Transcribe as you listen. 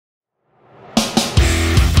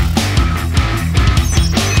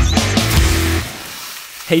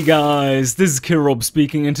Hey guys, this is Kirob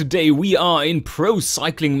speaking, and today we are in Pro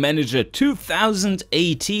Cycling Manager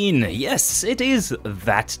 2018. Yes, it is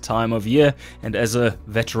that time of year, and as a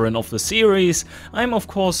veteran of the series, I'm of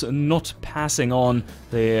course not passing on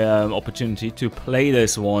the opportunity to play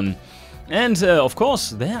this one. And of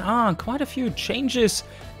course, there are quite a few changes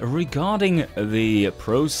regarding the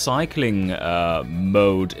Pro Cycling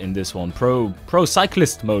mode in this one, Pro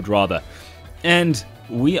Cyclist mode rather. And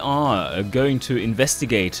we are going to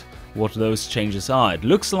investigate what those changes are. It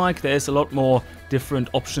looks like there's a lot more different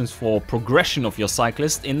options for progression of your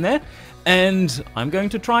cyclist in there, and I'm going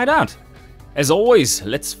to try it out. As always,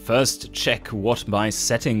 let's first check what my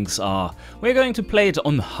settings are. We're going to play it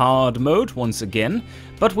on hard mode once again,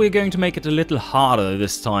 but we're going to make it a little harder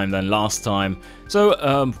this time than last time.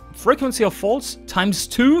 So, frequency of faults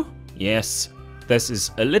 ×2, yes. This is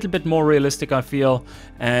a little bit more realistic, I feel,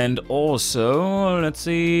 and also, let's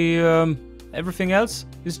see, everything else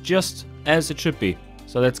is just as it should be,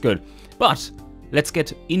 so that's good. But let's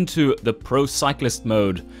get into the Pro Cyclist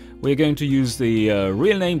mode. We're going to use the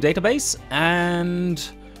real name database, and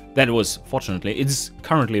that was, fortunately, it's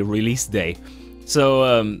currently release day,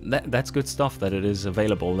 so that's good stuff that it is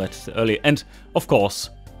available that early. And of course,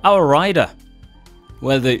 our rider,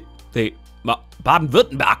 well, the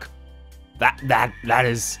Baden-Württemberg. That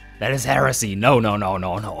is heresy. No.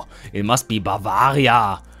 It must be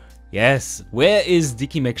Bavaria. Yes. Where is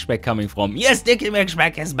Dicky McSpeck coming from? Yes, Dicky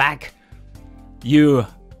McSpeck is back. You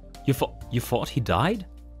thought he died?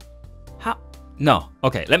 How? No.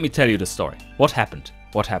 Okay, let me tell you the story. What happened?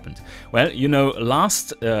 Well, you know,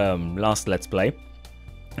 last Let's Play,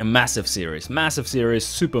 a massive series,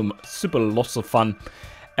 super lots of fun.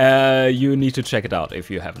 You need to check it out if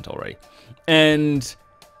you haven't already. And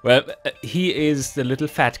well, he is the little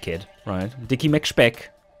fat kid, right? Dicky McSpeck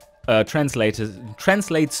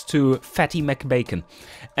translates to Fatty McBacon.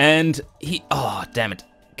 And he... Oh, damn it.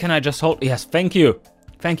 Can I just hold... Yes, thank you.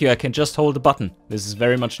 Thank you, I can just hold the button. This is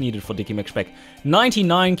very much needed for Dicky McSpeck.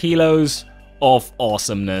 99 kilos of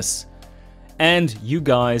awesomeness. And you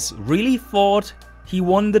guys really thought he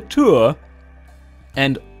won the tour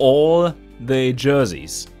and all the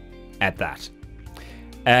jerseys at that.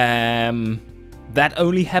 That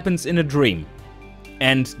only happens in a dream.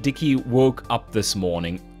 And Dicky woke up this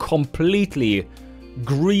morning completely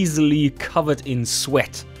greasily covered in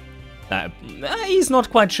sweat. He's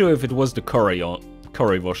not quite sure if it was the curry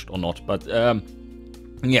washed or not, but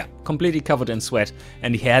yeah, completely covered in sweat,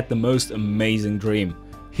 and he had the most amazing dream.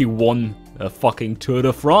 He won a fucking Tour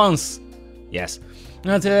de France. Yes.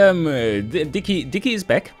 But Dicky is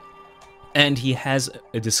back, and he has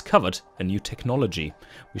discovered a new technology.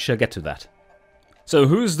 We shall get to that. So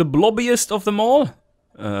who's the blobbiest of them all?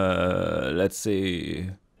 Let's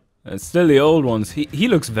see. It's still the old ones. He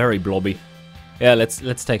looks very blobby. Yeah,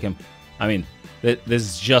 let's take him. I mean, this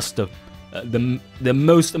is just the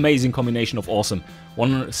most amazing combination of awesome.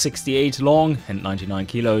 168 long and 99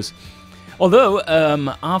 kilos. Although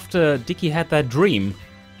after Dicky had that dream,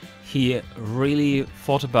 he really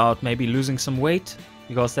thought about maybe losing some weight,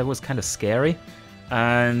 because that was kind of scary.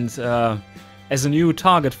 And as a new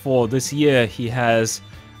target for this year, he has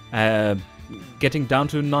getting down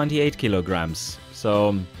to 98 kilograms.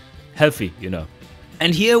 So healthy, you know.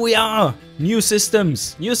 And here we are, new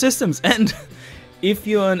systems. And if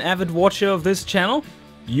you're an avid watcher of this channel,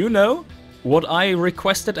 you know what I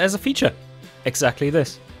requested as a feature. Exactly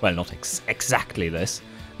this. Well, not exactly this.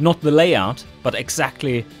 Not the layout, but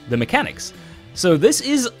exactly the mechanics. So this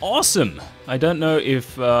is awesome. I don't know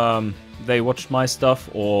if they watched my stuff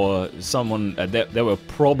or someone... there were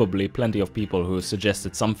probably plenty of people who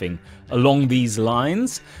suggested something along these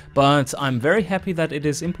lines, but I'm very happy that it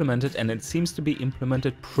is implemented, and it seems to be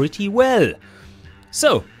implemented pretty well.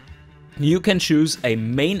 So, you can choose a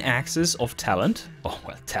main axis of talent. Oh,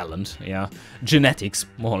 well, talent, yeah. Genetics,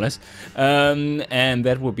 more or less. And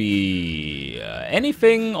that would be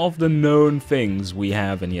anything of the known things we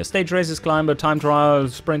have in here. Stage races, climber, time trial,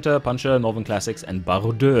 sprinter, puncher, Northern Classics, and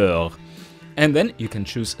Bardeur. And then you can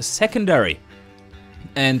choose a secondary.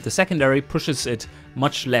 And the secondary pushes it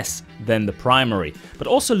much less than the primary, but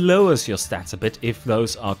also lowers your stats a bit if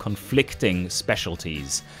those are conflicting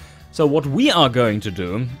specialties. So what we are going to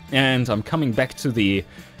do, and I'm coming back to the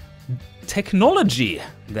technology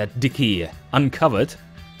that Dicky uncovered,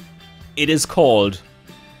 it is called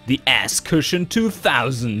the Ass Cushion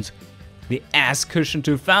 2000. The Ass Cushion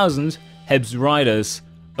 2000 helps riders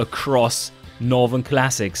across Northern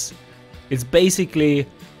Classics. It's basically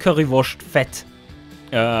currywurst fat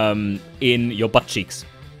in your butt cheeks.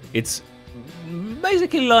 It's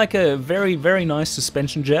basically like a very, very nice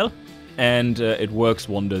suspension gel, and it works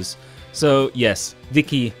wonders. So yes,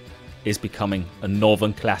 Dicky is becoming a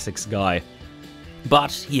Northern Classics guy.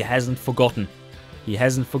 But he hasn't forgotten. He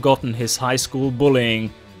hasn't forgotten his high school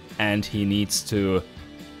bullying, and he needs to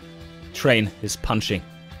train his punching.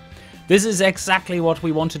 This is exactly what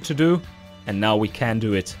we wanted to do, and now we can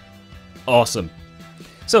do it. Awesome.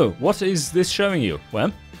 So, what is this showing you?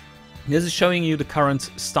 Well, this is showing you the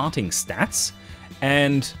current starting stats,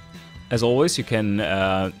 and as always, you can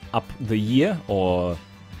up the year or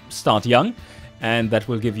start young, and that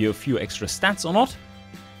will give you a few extra stats or not.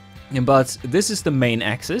 But this is the main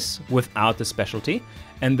axis without the specialty,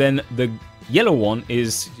 and then the yellow one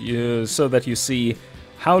is so that you see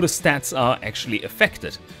how the stats are actually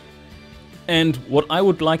affected. And what I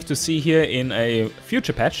would like to see here in a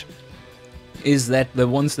future patch is that the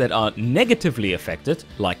ones that are negatively affected,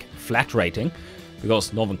 like flat rating,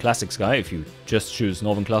 because Northern Classics guy, if you just choose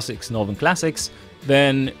Northern Classics,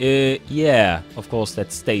 then yeah, of course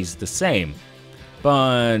that stays the same.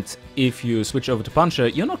 But if you switch over to Puncher,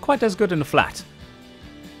 you're not quite as good in the flat.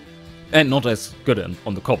 And not as good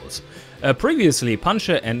on the cobbles. Previously,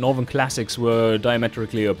 Puncher and Northern Classics were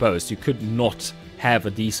diametrically opposed. You could not have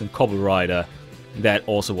a decent cobble rider that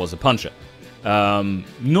also was a Puncher.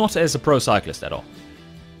 Not as a pro cyclist at all.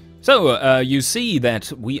 So, you see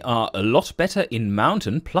that we are a lot better in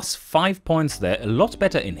mountain, plus 5 points there. A lot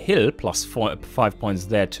better in hill, plus 5 points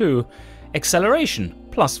there too. Acceleration,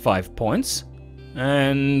 plus 5 points.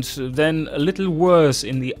 And then a little worse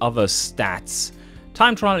in the other stats.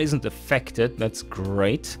 Time trial isn't affected, that's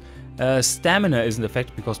great. Stamina isn't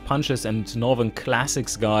affected because Punchers and Northern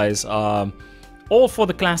Classics guys are all for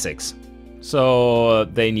the Classics. So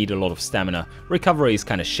they need a lot of stamina. Recovery is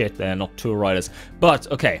kind of shit, they're not tour riders.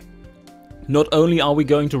 But okay, not only are we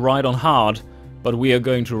going to ride on hard, but we are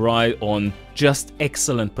going to ride on just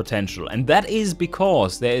excellent potential. And that is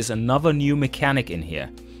because there is another new mechanic in here.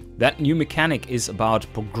 That new mechanic is about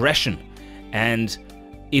progression, and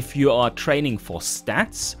if you are training for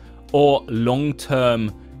stats or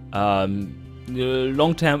long-term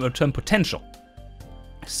potential.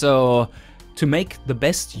 So to make the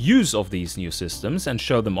best use of these new systems and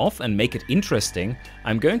show them off and make it interesting,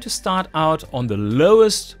 I'm going to start out on the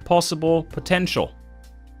lowest possible potential.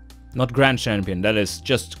 Not Grand Champion, that is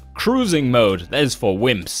just cruising mode, that is for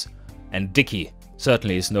wimps. And Dicky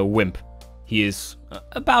certainly is no wimp. He is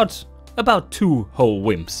about 2 whole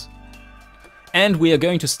wimps. And we are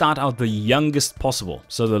going to start out the youngest possible,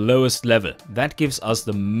 so the lowest level. That gives us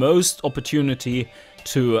the most opportunity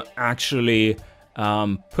to actually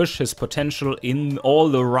push his potential in all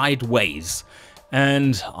the right ways.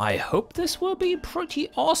 And I hope this will be pretty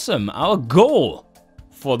awesome. Our goal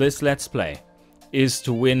for this Let's Play is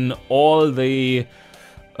to win all the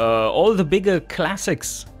bigger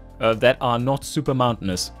classics that are not super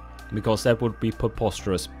mountainous, because that would be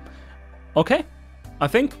preposterous. Okay, I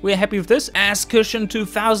think we're happy with this. As Cushion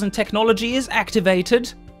 2000 technology is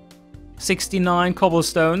activated. 69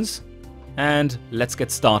 cobblestones, and let's get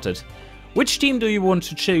started. Which team do you want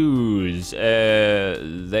to choose?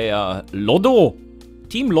 They are Lodo.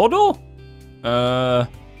 Team Lodo?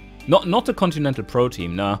 Not the Continental Pro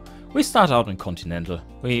team, no. We start out in Continental.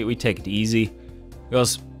 We take it easy,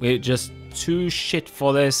 because we're just too shit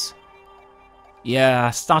for this. Yeah,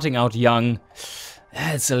 starting out young,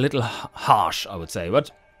 it's a little harsh, I would say, but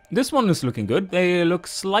this one is looking good. They look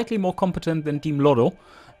slightly more competent than Team Lodo,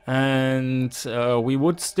 and we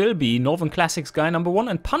would still be Northern Classics guy number 1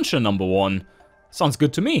 and Puncher number 1. Sounds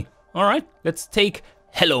good to me. All right, let's take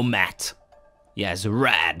Hello Matt. Yes,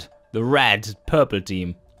 Rad, the Rad purple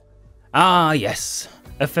team. Ah, yes,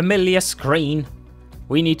 a familiar screen.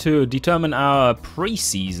 We need to determine our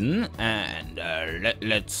pre-season, and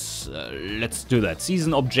let's do that.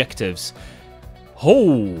 Season objectives.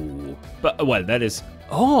 Oh, but well, that is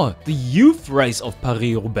the youth race of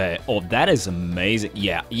Paris-Roubaix. Oh, that is amazing.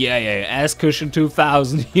 Yeah. As Cushion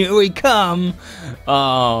 2000, here we come. Oh,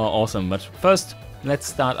 awesome. But first, let's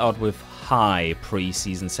start out with high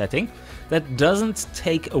pre-season setting. That doesn't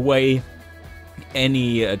take away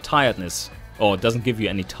any tiredness, or doesn't give you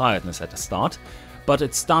any tiredness at the start. But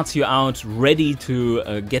it starts you out ready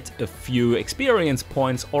to get a few experience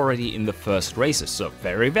points already in the first races, so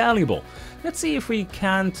very valuable. Let's see if we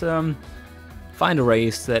can't find a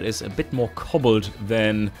race that is a bit more cobbled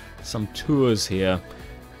than some tours here.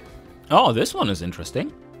 Oh, this one is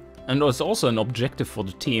interesting. And it's also an objective for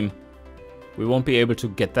the team. We won't be able to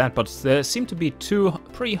get that, but there seem to be 2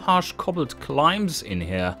 pretty harsh cobbled climbs in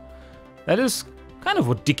here. That is kind of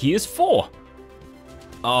what Dicky is for.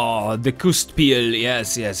 Oh, the Kustpil,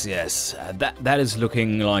 yes. That is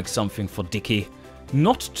looking like something for Dicky.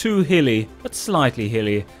 Not too hilly, but slightly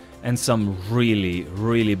hilly. and some really,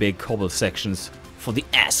 really big cobble sections for the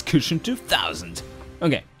Ass Cushion 2000.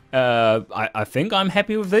 Okay, I think I'm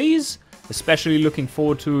happy with these, especially looking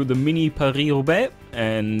forward to the mini Paris-Roubaix,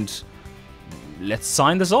 and let's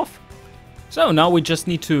sign this off. So now we just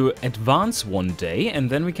need to advance one day, and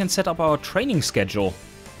then we can set up our training schedule.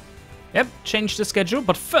 Yep, change the schedule,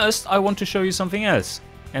 but first I want to show you something else.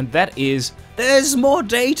 And that is, there's more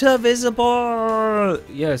data visible!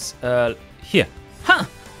 Yes, here. Huh,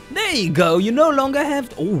 there you go, you no longer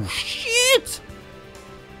have... Oh, shit!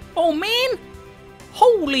 Oh, man!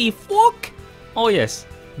 Holy fuck! Oh, yes,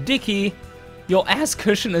 Dicky, your ass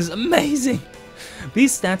cushion is amazing!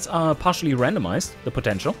 These stats are partially randomized, the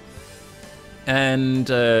potential. And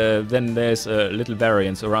then there's a little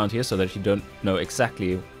variance around here so that you don't know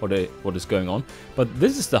exactly what is going on. But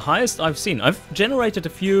this is the highest I've seen. I've generated a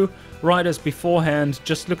few riders beforehand,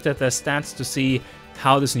 just looked at their stats to see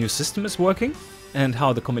how this new system is working and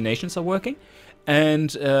how the combinations are working.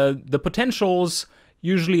 And the potentials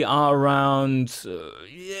usually are around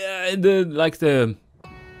the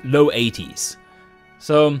low 80s.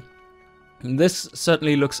 So this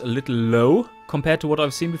certainly looks a little low compared to what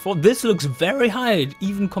I've seen before. This looks very high,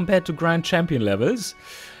 even compared to Grand Champion levels.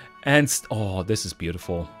 And, oh, this is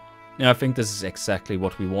beautiful. Yeah, I think this is exactly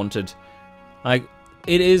what we wanted. Like,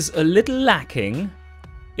 it is a little lacking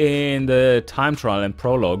in the time trial and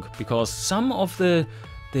prologue, because some of the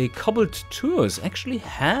cobbled tours actually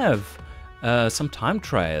have some time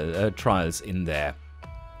trials in there.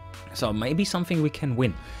 So maybe something we can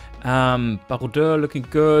win. Baroudeur looking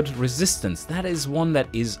good. Resistance, that is one that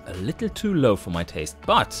is a little too low for my taste.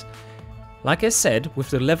 But, like I said,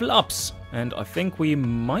 with the level ups, and I think we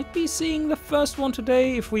might be seeing the first one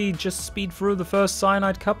today if we just speed through the first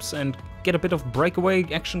Cyanide Cups and get a bit of breakaway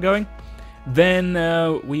action going, then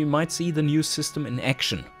we might see the new system in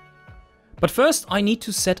action. But first I need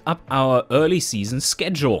to set up our early season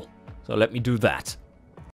schedule. So let me do that.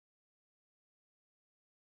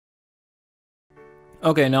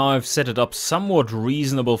 Okay, now I've set it up somewhat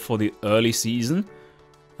reasonable for the early season.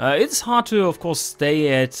 It's hard to, of course,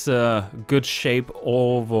 stay at good shape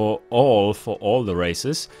overall for all the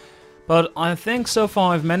races. But I think so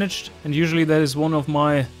far I've managed, and usually that is one of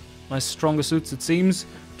my stronger suits, it seems,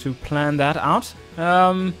 to plan that out.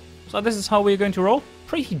 So this is how we're going to roll.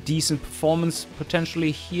 Pretty decent performance potentially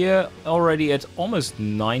here, already at almost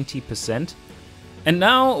 90%. And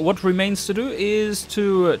now what remains to do is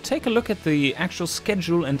to take a look at the actual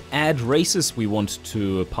schedule and add races we want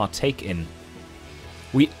to partake in.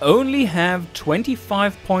 We only have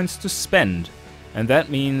 25 points to spend, and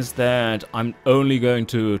that means that I'm only going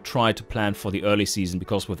to try to plan for the early season,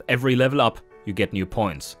 because with every level up you get new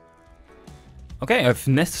points. Okay, I've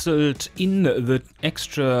nestled in the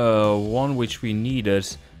extra one which we needed.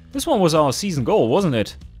 This one was our season goal, wasn't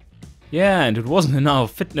it? Yeah, and it wasn't in our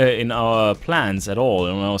plans at all,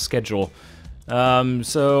 in our schedule.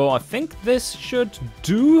 So I think this should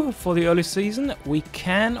do for the early season. We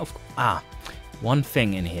can, one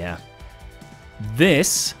thing in here.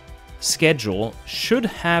 This schedule should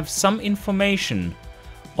have some information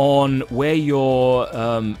on where your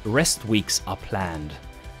rest weeks are planned,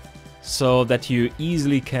 so that you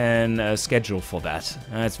easily can schedule for that.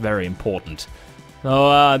 That's very important.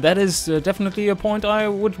 So that is definitely a point I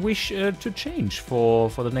would wish to change for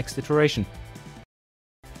the next iteration.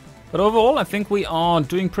 But overall, I think we are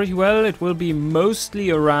doing pretty well. It will be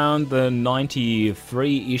mostly around the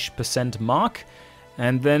 93-ish% mark.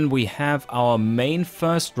 And then we have our main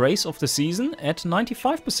first race of the season at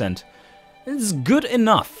 95%. It's good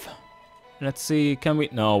enough. Let's see, can we...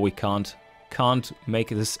 No, we can't. Can't make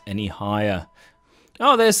this any higher.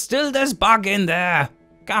 Oh, there's still this bug in there.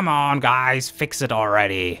 Come on, guys, fix it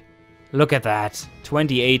already. Look at that,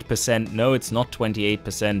 28%. No, it's not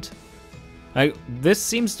 28%. This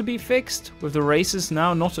seems to be fixed with the races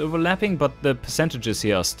now not overlapping, but the percentages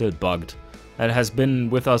here are still bugged. That has been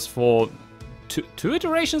with us for two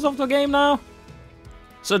iterations of the game now.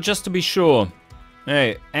 So just to be sure,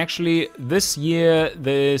 hey, actually this year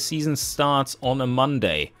the season starts on a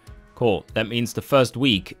Monday. Cool, that means the first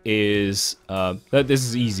week is, this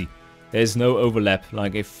is easy. There's no overlap.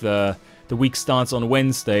 Like if the week starts on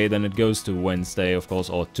Wednesday, then it goes to Wednesday, of course,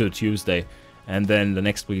 or to Tuesday, and then the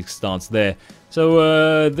next week starts there.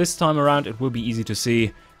 So this time around it will be easy to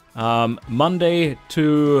see. Monday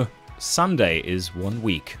to Sunday is 1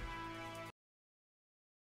 week.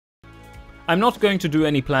 I'm not going to do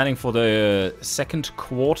any planning for the second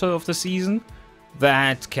quarter of the season.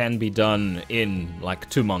 That can be done in like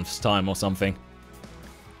 2 months' time or something.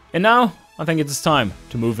 And now I think it is time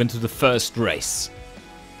to move into the first race.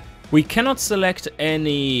 We cannot select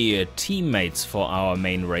any teammates for our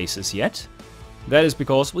main races yet. That is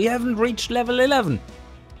because we haven't reached level 11.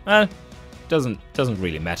 Well, doesn't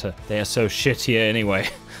really matter. They are so shit here anyway.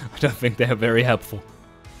 I don't think they are very helpful.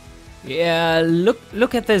 Yeah,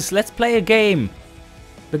 look at this. Let's play a game.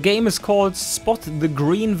 The game is called Spot the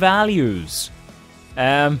Green Values.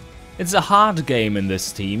 It's a hard game in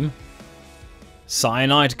this team.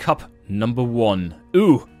 Cyanide Cup number 1.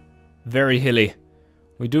 Ooh, very hilly.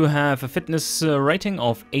 We do have a fitness rating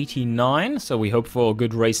of 89, so we hope for a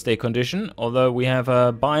good race day condition, although we have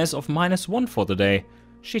a bias of -1 for the day.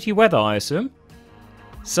 Shitty weather, I assume.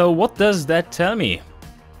 So what does that tell me?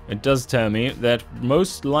 It does tell me that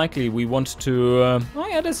most likely we want to... oh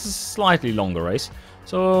yeah, this is a slightly longer race.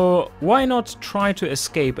 So why not try to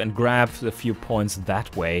escape and grab a few points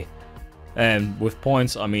that way? And with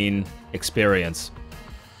points, I mean experience.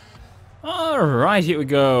 Alright, here we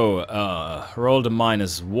go. Rolled a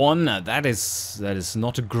 -1. That is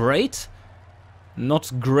not great.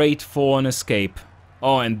 Not great for an escape.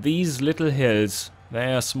 Oh, and these little hills,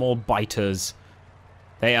 they are small biters.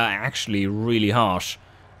 They are actually really harsh.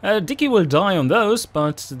 Dicky will die on those,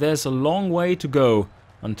 but there's a long way to go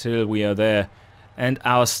until we are there. And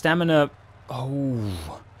our stamina... oh...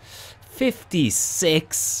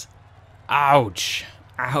 56! Ouch!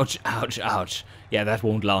 Ouch, ouch, ouch. Yeah, that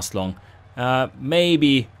won't last long.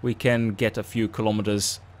 Maybe we can get a few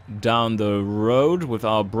kilometers down the road with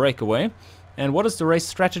our breakaway. And what is the race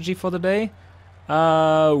strategy for the day?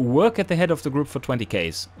 Work at the head of the group for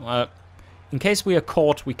 20Ks. In case we are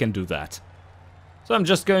caught, we can do that. So I'm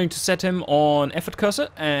just going to set him on effort cursor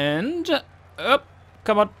and... up.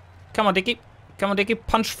 Come on. Come on, Dicky. Come on, Dicky.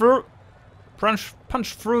 Punch through.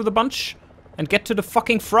 Punch through the bunch. And get to the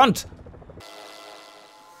fucking front.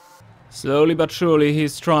 Slowly but surely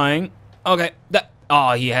he's trying. Okay.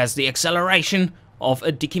 Oh, he has the acceleration of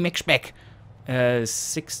a Dicky McSpeck.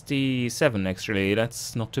 67 actually.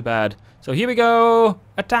 That's not too bad. So here we go.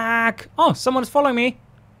 Attack. Oh, someone's following me.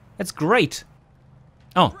 That's great.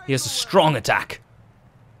 Oh, he has a strong attack.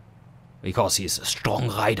 Because he is a strong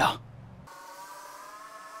rider.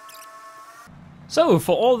 So,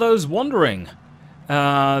 for all those wondering,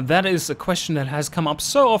 that is a question that has come up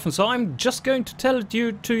so often, so I'm just going to tell it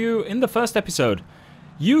to you in the first episode.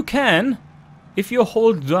 You can, if you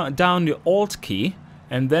hold down the Alt key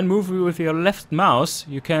and then move with your left mouse,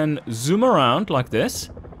 you can zoom around like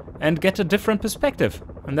this and get a different perspective.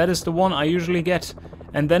 And that is the one I usually get.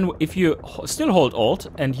 And then if you still hold Alt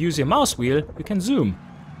and use your mouse wheel, you can zoom.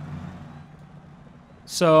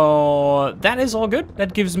 So that is all good.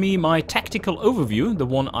 That gives me my tactical overview, the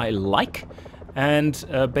one I like, and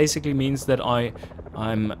basically means that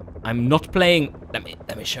I'm not playing.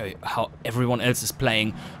 Let me show you how everyone else is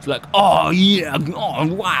playing. It's like, oh yeah,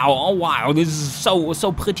 oh wow, this is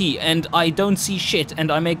so pretty, and I don't see shit,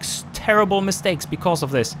 and I make terrible mistakes because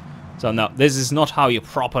of this. So no, this is not how you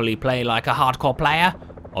properly play like a hardcore player.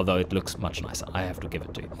 Although it looks much nicer, I have to give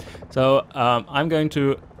it to you. So I'm going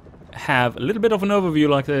to have a little bit of an overview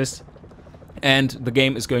like this, and the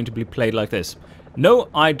game is going to be played like this. No,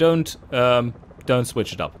 I don't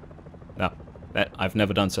switch it up. No, I've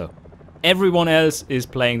never done so. Everyone else is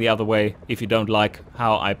playing the other way. If you don't like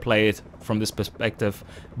how I play it from this perspective,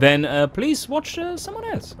 then please watch someone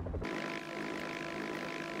else.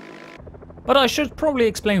 But I should probably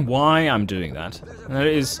explain why I'm doing that. And that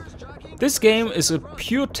is, this game is a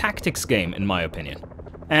pure tactics game, in my opinion.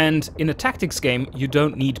 And in a tactics game, you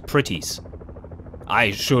don't need pretties.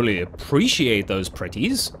 I surely appreciate those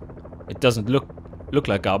pretties. It doesn't look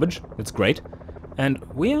like garbage. It's great. And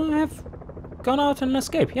we have gone out and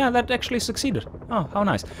escaped. Yeah, that actually succeeded. Oh, how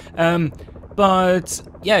nice. But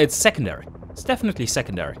yeah, it's secondary. It's definitely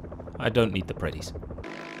secondary. I don't need the pretties.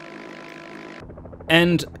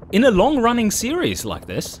 And in a long-running series like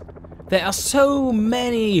this, there are so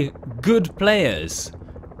many good players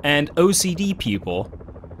and OCD people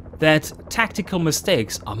that tactical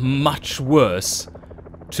mistakes are much worse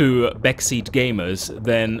to backseat gamers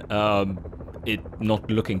than it not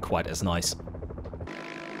looking quite as nice.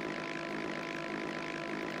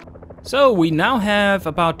 So we now have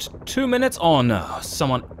about 2 minutes on.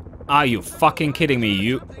 Someone... Are you fucking kidding me,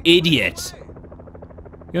 you idiot?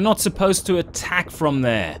 You're not supposed to attack from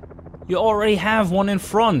there. You already have one in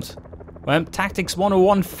front. Well, Tactics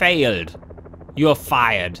 101 failed. You're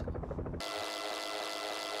fired.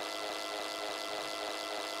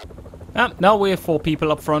 Now we have 4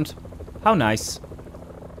 people up front. How nice.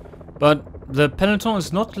 But the peloton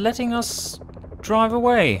is not letting us drive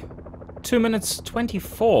away. 2 minutes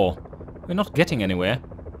 24. We're not getting anywhere.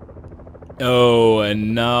 Oh,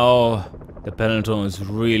 and now the peloton is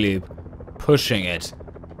really pushing it.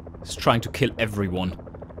 is trying to kill everyone.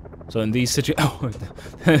 So in these situations, oh,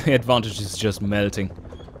 the advantage is just melting.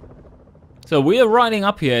 So we are riding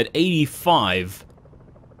up here at 85,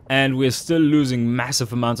 and we're still losing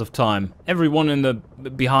massive amounts of time. Everyone in the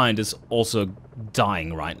behind is also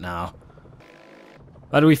dying right now.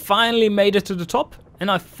 But we finally made it to the top,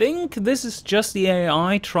 and I think this is just the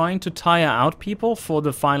AI trying to tire out people for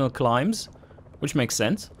the final climbs, which makes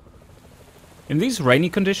sense. In these rainy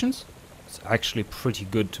conditions, it's actually pretty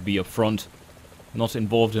good to be up front, not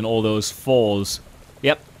involved in all those falls.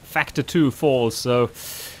 Yep, factor 2 falls, so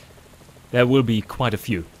there will be quite a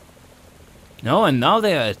few. No, and now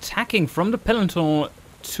they are attacking from the peloton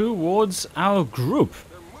towards our group.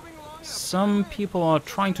 Some people are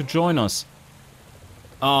trying to join us.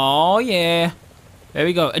 Oh yeah, there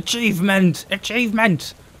we go. Achievement,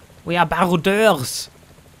 achievement. We are baroudeurs.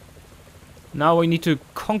 Now we need to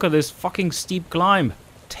conquer this fucking steep climb.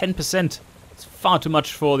 10%. It's far too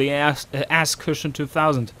much for the ass cushion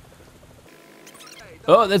 2000.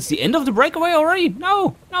 Oh, that's the end of the breakaway already?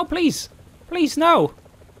 No, no, please. Please, no.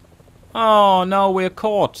 Oh, no, we're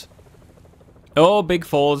caught. Oh, big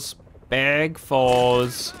falls. Big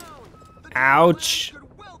falls. Ouch.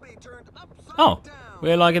 Oh,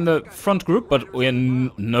 we're like in the front group, but we're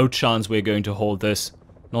no chance we're going to hold this.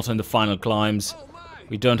 Not in the final climbs.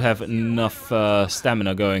 We don't have enough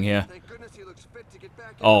stamina going here.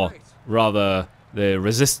 Oh, rather the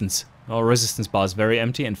resistance. Our resistance bar is very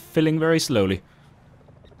empty and filling very slowly.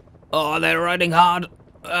 Oh, they're riding hard.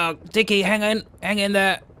 Dicky, hang in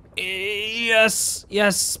there. Yes,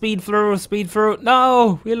 yes, speed through, speed through.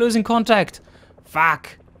 No, we're losing contact.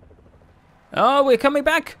 Fuck. Oh, we're coming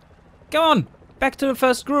back. Come on, back to the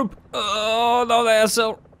first group. Oh no,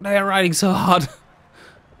 they're riding so hard.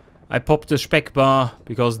 I popped the spec bar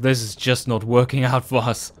because this is just not working out for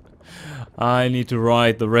us. I need to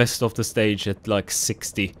ride the rest of the stage at like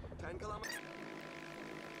 60.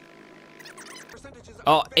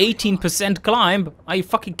 Oh, 18% climb? Are you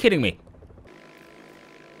fucking kidding me?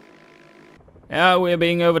 Yeah, we're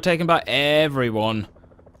being overtaken by everyone.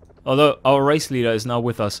 Although our race leader is now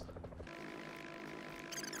with us.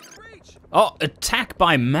 Oh, attack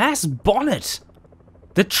by Mass Bonnet!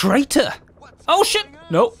 The traitor! Oh shit!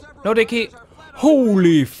 No, no Dicky.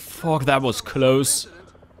 Holy fuck, that was close.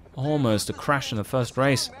 Almost a crash in the first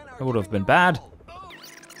race. That would have been bad.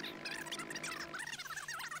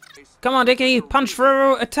 Come on, Dicky, punch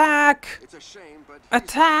through, attack!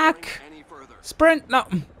 Attack! Sprint, no.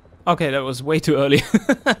 Okay, that was way too early.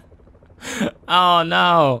 Oh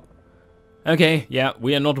no. Okay, yeah,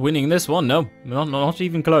 we are not winning this one, no. Not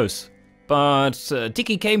even close. But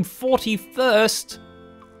Dicky came 41st.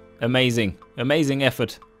 Amazing, amazing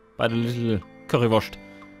effort by the little currywurst.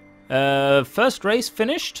 First race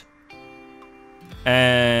finished.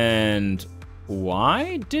 And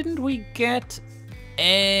why didn't we get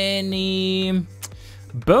any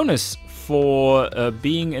bonus for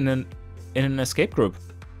being in an escape group?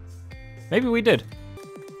 Maybe we did.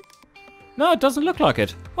 No, it doesn't look like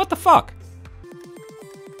it. What the fuck?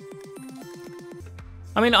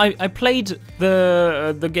 I mean, I played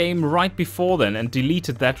the game right before then and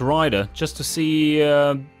deleted that rider just to see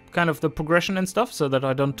kind of the progression and stuff so that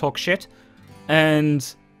I don't talk shit.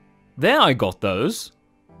 And there I got those.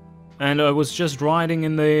 And I was just riding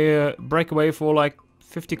in the breakaway for like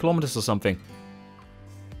 50 kilometers or something.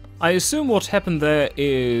 I assume what happened there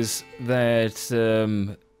is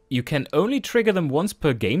that you can only trigger them once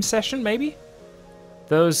per game session, maybe?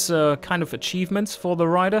 Those kind of achievements for the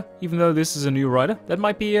rider, even though this is a new rider. That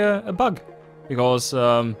might be a bug, because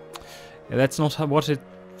that's not what it's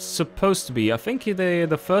supposed to be. I think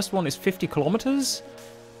the first one is 50 kilometers,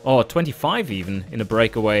 or 25 even, in a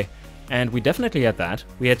breakaway. And we definitely had that.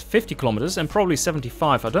 We had 50 kilometers and probably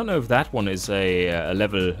 75. I don't know if that one is a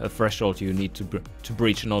level, a threshold you need to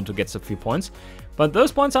breach in order to get a few points. But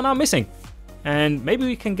those points are now missing. And maybe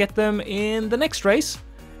we can get them in the next race.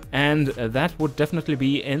 And that would definitely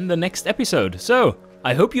be in the next episode. So,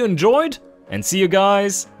 I hope you enjoyed, and see you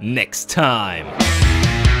guys next time.